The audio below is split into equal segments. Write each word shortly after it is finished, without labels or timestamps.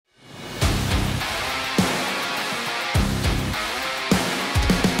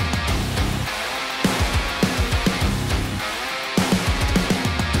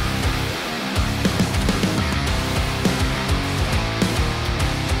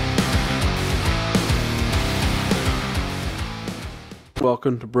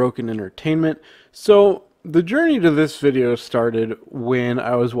Welcome to Broken Entertainment. So, the journey to this video started when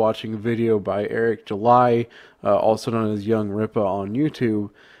I was watching a video by Eric July, also known as Young Rippa on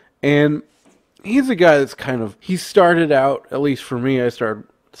YouTube, and he's a guy that's he started out, at least for me, I started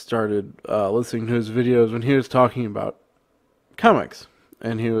listening to his videos when he was talking about comics,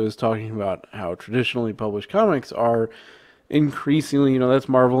 and he was talking about how traditionally published comics are increasingly, that's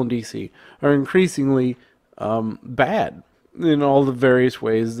Marvel and DC, are increasingly bad in all the various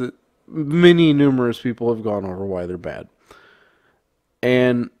ways that numerous people have gone over why they're bad.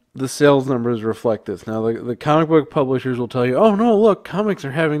 And the sales numbers reflect this. Now, the comic book publishers will tell you, oh no, look, comics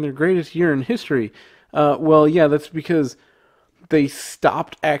are having their greatest year in history. Well, yeah, that's because they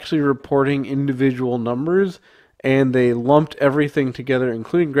stopped actually reporting individual numbers, and they lumped everything together,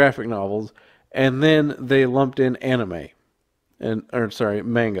 including graphic novels, and then they lumped in anime.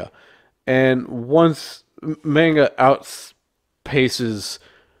 Manga. And once manga outpaces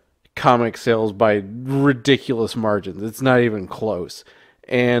comic sales by ridiculous margins, it's not even close.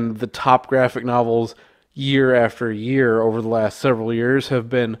 And the top graphic novels year after year over the last several years have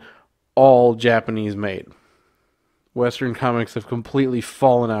been all Japanese made. Western comics have completely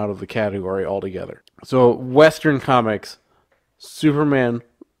fallen out of the category altogether. So Western comics, Superman,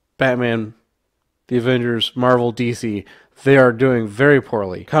 Batman, the Avengers, Marvel, DC, they are doing very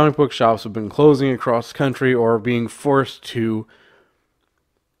poorly. Comic book shops have been closing across the country or being forced to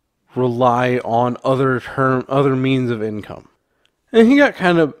rely on other means of income. And he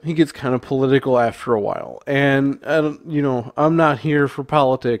gets kind of political after a while. And I'm not here for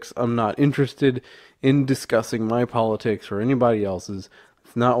politics. I'm not interested in discussing my politics or anybody else's.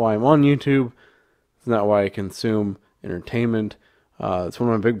 It's not why I'm on YouTube. It's not why I consume entertainment. It's one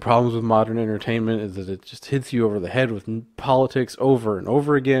of my big problems with modern entertainment is that it just hits you over the head with politics over and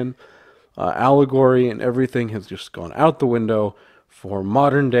over again. Allegory and everything has just gone out the window for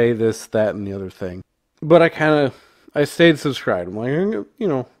modern day this, that, and the other thing. But I stayed subscribed. I'm like,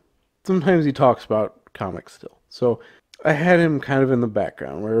 sometimes he talks about comics still. So I had him kind of in the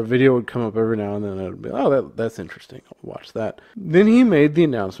background where a video would come up every now and then and I'd be like, oh, that's interesting. I'll watch that. Then he made the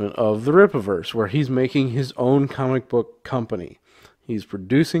announcement of the RippaVerse, where he's making his own comic book company. He's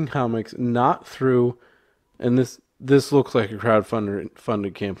producing comics not through, and this looks like a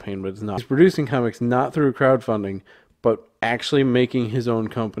crowdfunded campaign, but it's not. He's producing comics not through crowdfunding, but actually making his own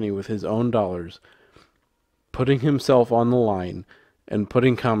company with his own dollars, putting himself on the line, and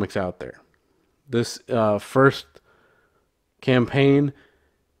putting comics out there. This first campaign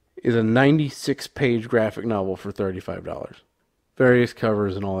is a 96-page graphic novel for $35. Various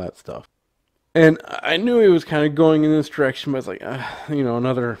covers and all that stuff. And I knew he was kind of going in this direction, but it's like,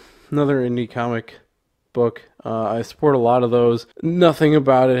 another indie comic book. I support a lot of those. Nothing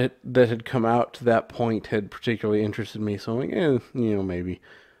about it that had come out to that point had particularly interested me, so I'm like, maybe.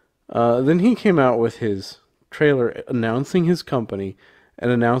 Then he came out with his trailer announcing his company and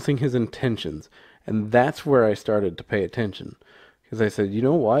announcing his intentions, and that's where I started to pay attention. Because I said, you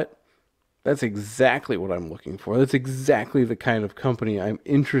know what? That's exactly what I'm looking for. That's exactly the kind of company I'm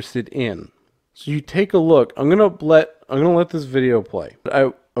interested in. So you take a look. I'm gonna let this video play.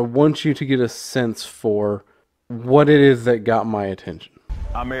 I want you to get a sense for what it is that got my attention.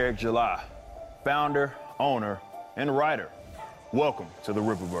 I'm Eric July, founder, owner, and writer. Welcome to the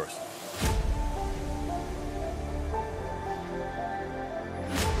RippaVerse.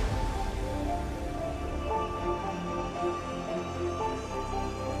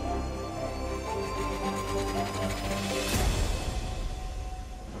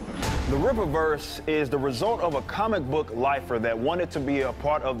 The RippaVerse is the result of a comic book lifer that wanted to be a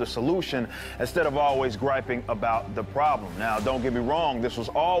part of the solution instead of always griping about the problem. Now, don't get me wrong, this was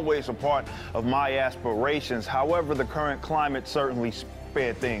always a part of my aspirations. However, the current climate certainly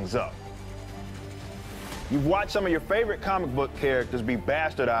sped things up. You've watched some of your favorite comic book characters be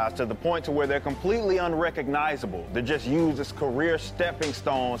bastardized to the point to where they're completely unrecognizable. They're just used as career stepping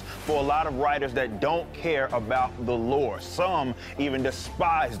stones for a lot of writers that don't care about the lore. Some even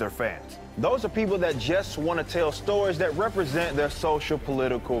despise their fans. Those are people that just want to tell stories that represent their social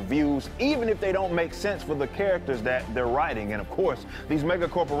political views, even if they don't make sense for the characters that they're writing. And of course, these mega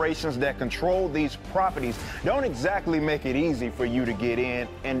corporations that control these properties don't exactly make it easy for you to get in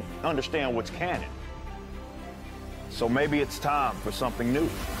and understand what's canon. So maybe it's time for something new.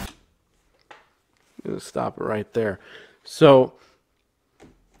 Stop it right there. So,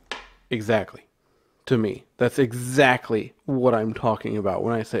 exactly. To me, that's exactly what I'm talking about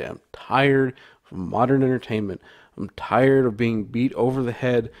when I say I'm tired of modern entertainment. I'm tired of being beat over the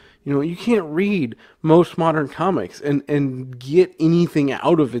head. You can't read most modern comics and get anything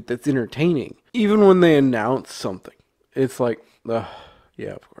out of it that's entertaining. Even when they announce something, it's like,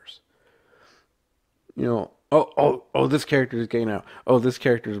 Yeah, of course. You know, oh, this character is gay now. Oh, this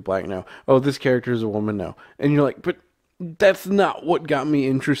character is black now. Oh, this character is a woman now. And you're like, but that's not what got me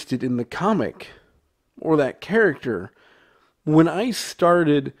interested in the comic or that character. When I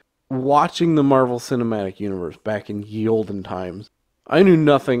started watching the Marvel Cinematic Universe back in ye olden times, I knew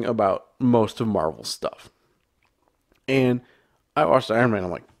nothing about most of Marvel's stuff. And I watched Iron Man,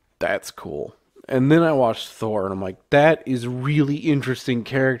 I'm like, that's cool. And then I watched Thor, and I'm like, that is really interesting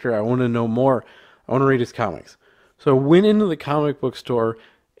character. I want to know more. I want to read his comics. So I went into the comic book store,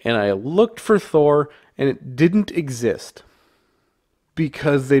 and I looked for Thor, and it didn't exist.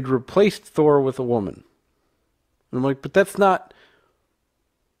 Because they'd replaced Thor with a woman. And I'm like, but that's not...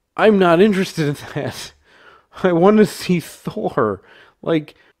 I'm not interested in that. I want to see Thor.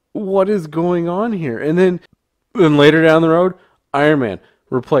 Like, what is going on here? And then later down the road, Iron Man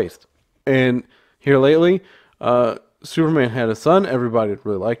replaced. And here lately, Superman had a son. Everybody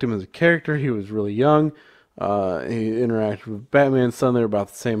really liked him as a character. He was really young. He interacted with Batman's son. They were about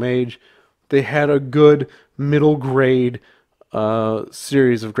the same age. They had a good middle grade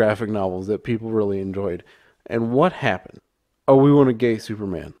series of graphic novels that people really enjoyed. And what happened? Oh, we want a gay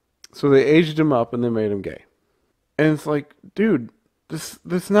Superman. So they aged him up and they made him gay. And it's like, dude,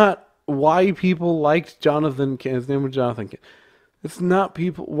 this not why people liked Jonathan Kent. His name was Jonathan Kent. It's not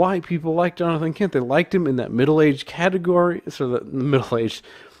why people like Jonathan Kent. They liked him in that middle-aged category, so the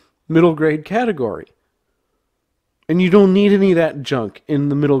middle grade category. And you don't need any of that junk in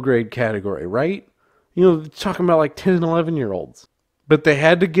the middle grade category, right? You know, talking about like 10 and 11-year-olds. But they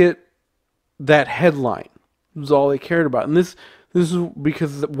had to get that headline. It was all they cared about. And this is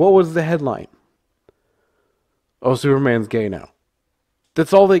because what was the headline? Oh, Superman's gay now.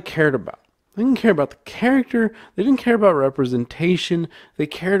 That's all they cared about. They didn't care about the character. They didn't care about representation. They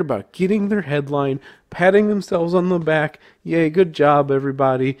cared about getting their headline, patting themselves on the back. Yay, good job,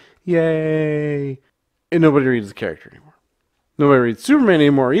 everybody. Yay. And nobody reads the character anymore. Nobody reads Superman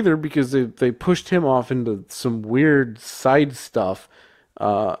anymore either because they pushed him off into some weird side stuff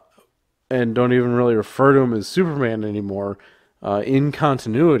and don't even really refer to him as Superman anymore in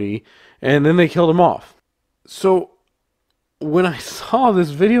continuity. And then they killed him off. So when I saw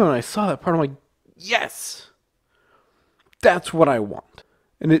this video and I saw that part, I'm like, yes, that's what I want.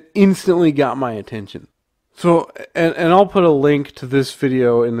 And it instantly got my attention. So, and I'll put a link to this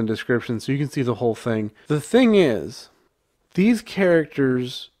video in the description so you can see the whole thing. The thing is, these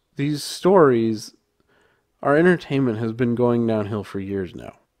characters, these stories, our entertainment has been going downhill for years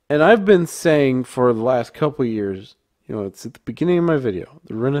now. And I've been saying for the last couple of years, you know, it's at the beginning of my video,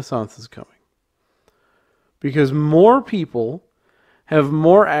 the Renaissance is coming. Because more people have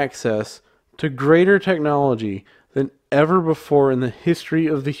more access to greater technology than ever before in the history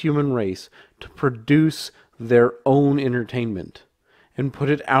of the human race to produce their own entertainment and put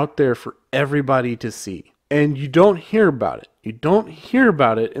it out there for everybody to see. And you don't hear about it. You don't hear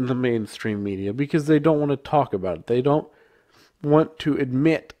about it in the mainstream media because they don't want to talk about it. They don't want to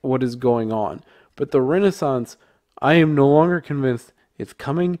admit what is going on. But the Renaissance, I am no longer convinced it's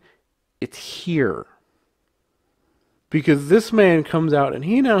coming. It's here. Because this man comes out and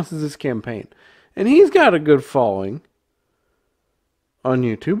he announces his campaign. And he's got a good following on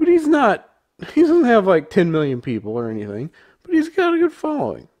YouTube. But he doesn't have like 10 million people or anything. But he's got a good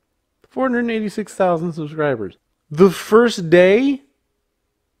following. 486,000 subscribers. The first day,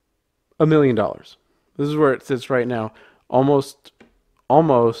 $1 million. This is where it sits right now. Almost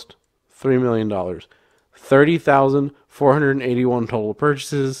 $3 million. 30,481 total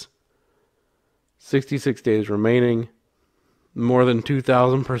purchases. 66 days remaining. More than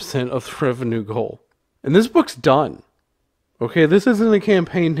 2,000% of the revenue goal. And this book's done. Okay, this isn't a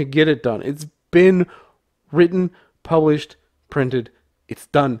campaign to get it done. It's been written, published, printed. It's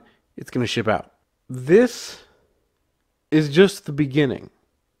done. It's going to ship out. This is just the beginning.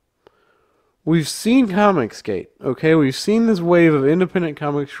 We've seen Comicsgate, okay? We've seen this wave of independent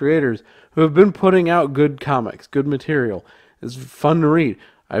comics creators who have been putting out good comics, good material. It's fun to read.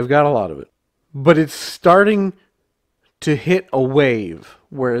 I've got a lot of it. But it's starting to hit a wave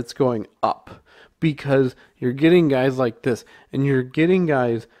where it's going up because you're getting guys like this and you're getting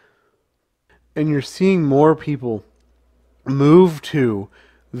guys and you're seeing more people move to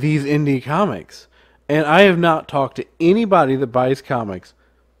these indie comics. And I have not talked to anybody that buys comics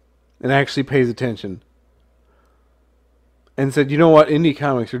and actually pays attention and said, you know what, indie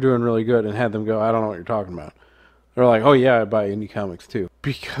comics are doing really good, and had them go, I don't know what you're talking about. They're like, oh yeah, I buy indie comics too.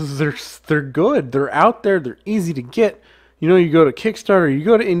 Because they're good. They're out there. They're easy to get. You know, you go to Kickstarter, you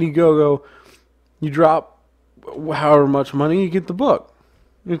go to Indiegogo, you drop however much money, you get the book.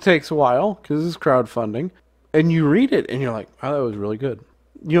 It takes a while because it's crowdfunding. And you read it and you're like, wow, that was really good.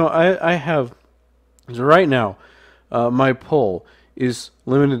 I have, so right now, my poll is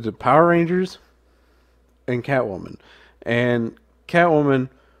limited to Power Rangers and Catwoman. And Catwoman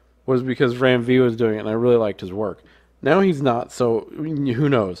was because Ram V was doing it, and I really liked his work. Now he's not, so who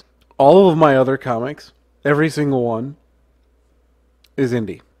knows? All of my other comics, every single one, is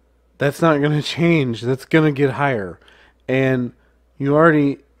indie. That's not going to change. That's going to get higher. And you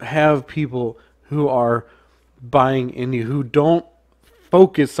already have people who are buying indie who don't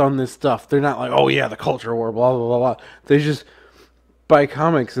focus on this stuff. They're not like, oh yeah, the culture war, blah, blah, blah, blah. They just buy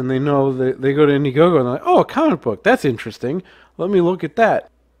comics and they know that they go to Indiegogo and they're like, oh, a comic book. That's interesting. Let me look at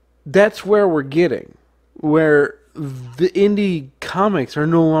that. That's where we're getting. Where the indie comics are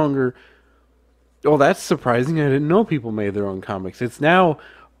no longer, oh, that's surprising. I didn't know people made their own comics. It's now,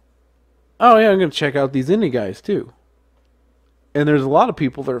 oh yeah, I'm going to check out these indie guys too. And there's a lot of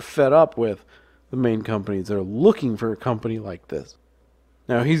people that are fed up with the main companies that are looking for a company like this.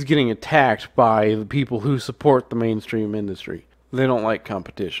 Now, he's getting attacked by the people who support the mainstream industry. They don't like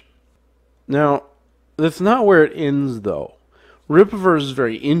competition. Now, that's not where it ends, though. RippaVerse is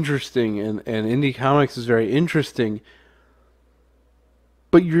very interesting, and indie comics is very interesting.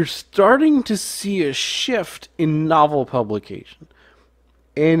 But you're starting to see a shift in novel publication.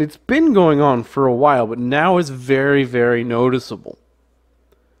 And it's been going on for a while, but now it's very, very noticeable.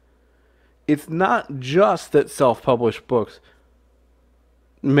 It's not just that self-published books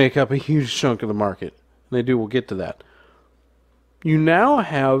make up a huge chunk of the market. They do, we'll get to that. You now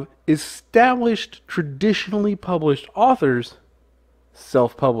have established, traditionally published authors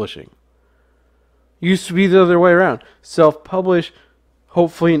self-publishing. Used to be the other way around. Self-publish,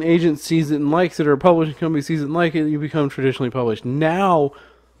 hopefully an agent sees it and likes it, or a publishing company sees it and likes it, you become traditionally published. Now,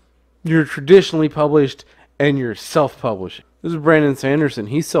 you're traditionally published and you're self-publishing. This is Brandon Sanderson.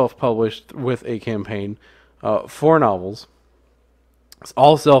 He's self-published with a campaign, 4 novels. It's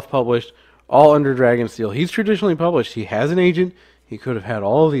all self-published, all under Dragonsteel. He's traditionally published. He has an agent. He could have had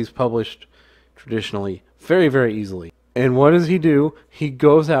all of these published traditionally very, very easily. And what does he do? He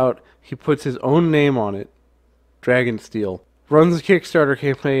goes out, he puts his own name on it, Dragonsteel, runs a Kickstarter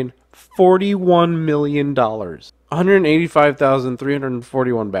campaign, $41 million,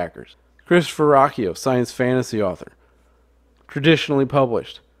 185,341 backers. Christopher Rocchio, science fantasy author, traditionally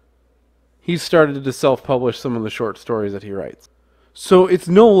published. He started to self-publish some of the short stories that he writes. So it's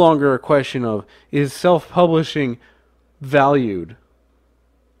no longer a question of, is self-publishing valued?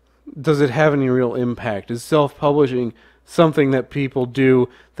 Does it have any real impact? Is self-publishing something that people do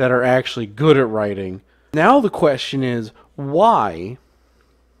that are actually good at writing? Now the question is, why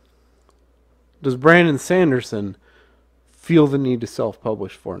does Brandon Sanderson feel the need to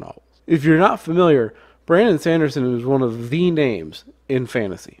self-publish 4 novels? If you're not familiar, Brandon Sanderson is one of the names in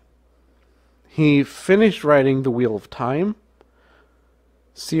fantasy. He finished writing the Wheel of Time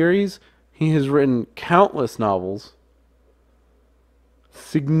series. He has written countless novels,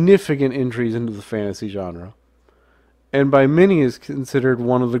 significant entries into the fantasy genre, and by many is considered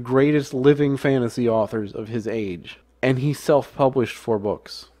one of the greatest living fantasy authors of his age. And he self-published 4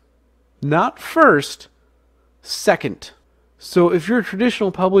 books. Not first, second. So if you're a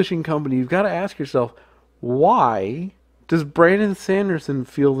traditional publishing company, you've got to ask yourself, why does Brandon Sanderson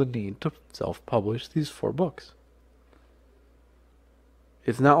feel the need to self-publish these 4 books?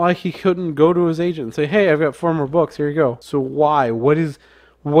 It's not like he couldn't go to his agent and say, hey, I've got 4 more books, here you go. So why? What is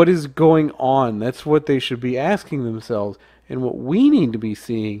going on? That's what they should be asking themselves. And what we need to be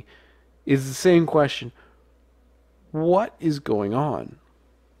seeing is the same question. What is going on?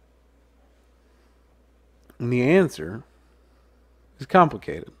 And the answer is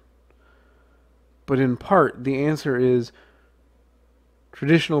complicated. But in part, the answer is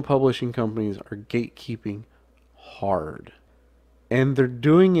traditional publishing companies are gatekeeping hard. And they're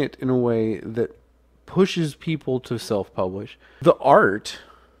doing it in a way that pushes people to self-publish. The art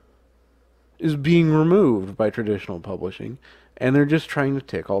is being removed by traditional publishing, and they're just trying to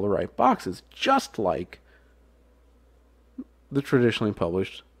tick all the right boxes, just like the traditionally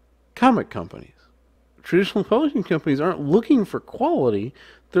published comic companies. Traditional publishing companies aren't looking for quality,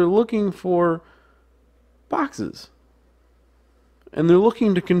 they're looking for boxes. And they're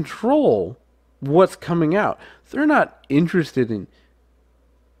looking to control what's coming out. They're not interested in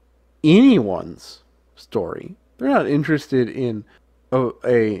anyone's story. They're not interested in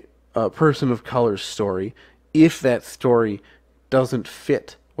a person of color's story if that story doesn't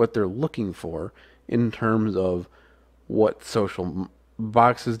fit what they're looking for in terms of what social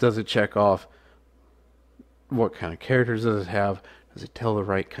boxes does it check off, what kind of characters does it have, does it tell the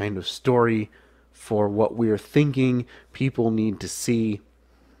right kind of story for what we're thinking people need to see.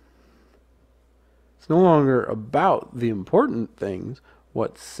 It's no longer about the important things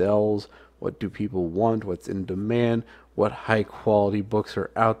what sells, what do people want, what's in demand, what high quality books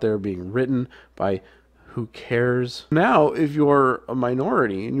are out there being written by who cares. Now, if you're a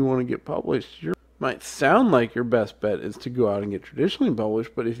minority and you want to get published, you might sound like your best bet is to go out and get traditionally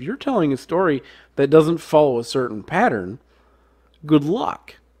published, but if you're telling a story that doesn't follow a certain pattern, good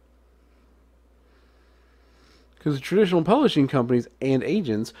luck. Because the traditional publishing companies and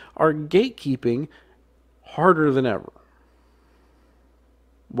agents are gatekeeping harder than ever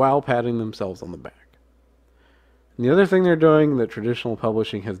while patting themselves on the back. And the other thing they're doing that traditional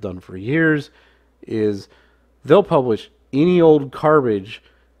publishing has done for years is they'll publish any old garbage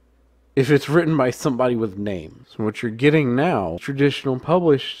if it's written by somebody with names. So what you're getting now, traditional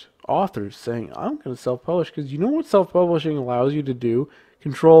published authors saying, I'm going to self-publish, because you know what self-publishing allows you to do?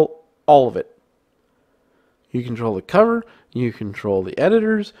 Control all of it. You control the cover, you control the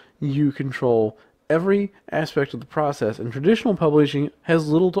editors, you control every aspect of the process, and traditional publishing has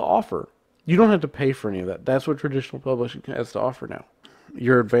little to offer. You don't have to pay for any of that. That's what traditional publishing has to offer now.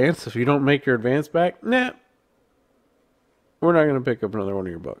 Your advance, if you don't make your advance back, nah, we're not going to pick up another one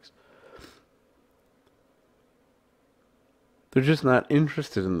of your books. They're just not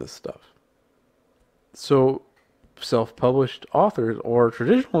interested in this stuff. So self-published authors or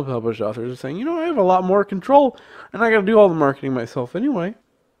traditional published authors are saying, you know, I have a lot more control and I got to do all the marketing myself anyway.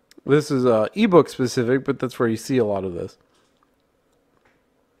 This is ebook specific, but that's where you see a lot of this.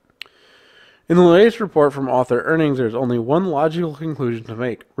 In the latest report from Author Earnings, there's only one logical conclusion to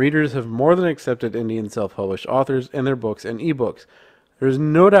make. Readers have more than accepted indie and self-published authors and their books and ebooks. There is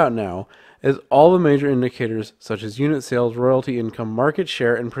no doubt now, as all the major indicators such as unit sales, royalty income, market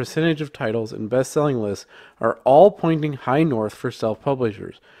share, and percentage of titles and best-selling lists are all pointing high north for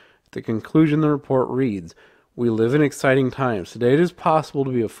self-publishers. At the conclusion, the report reads, "We live in exciting times. Today it is possible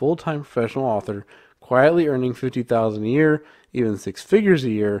to be a full-time professional author, quietly earning $50,000 a year, even six figures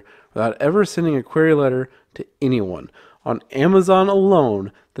a year, without ever sending a query letter to anyone. On Amazon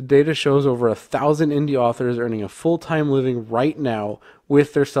alone, the data shows over 1,000 indie authors earning a full-time living right now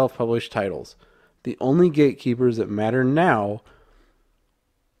with their self-published titles. The only gatekeepers that matter now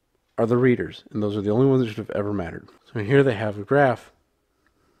are the readers, and those are the only ones that should have ever mattered." So here they have a graph.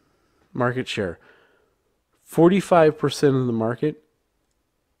 Market share. 45% of the market,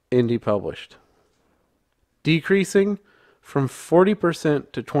 indie published. Decreasing from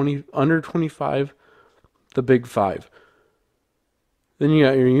 40% to under 25, the big five. Then you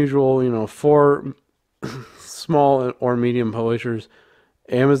got your usual, 4 small or medium publishers,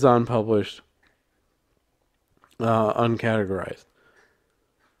 Amazon published, uncategorized.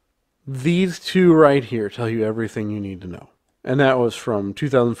 These two right here tell you everything you need to know. And that was from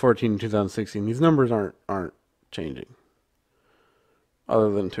 2014 to 2016. These numbers aren't changing,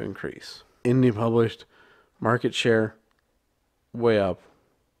 other than to increase. Indie published, market share, way up.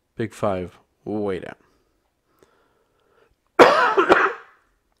 Big five, way down.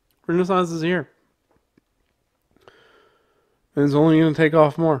 Renaissance is here. And it's only going to take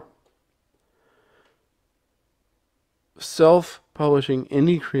off more. Self-publishing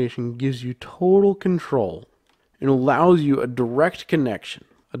indie creation gives you total control. It allows you a direct connection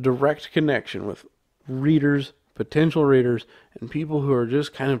with readers, potential readers, and people who are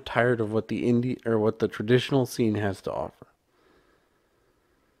just kind of tired of what the indie or what the traditional scene has to offer.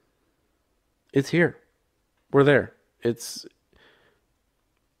 It's here. We're there.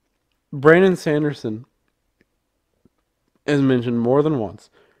 Brandon Sanderson has mentioned more than once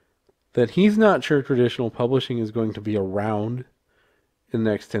that he's not sure traditional publishing is going to be around in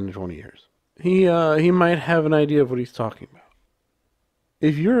the next 10 to 20 years. He might have an idea of what he's talking about.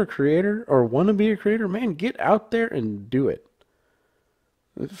 If you're a creator or want to be a creator, man, get out there and do it.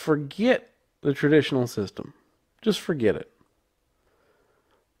 Forget the traditional system. Just forget it.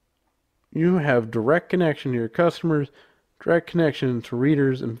 You have direct connection to your customers, direct connection to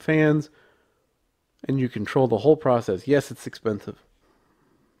readers and fans, and you control the whole process. Yes, it's expensive,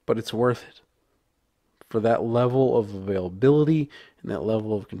 but it's worth it. For that level of availability and that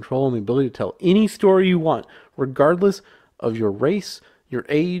level of control and the ability to tell any story you want, regardless of your race, your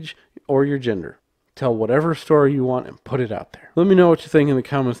age, or your gender. Tell whatever story you want and put it out there. Let me know what you think in the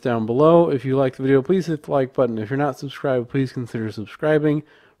comments down below. If you like the video, please hit the like button. If you're not subscribed, please consider subscribing.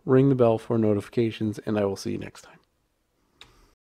 Ring the bell for notifications, and I will see you next time.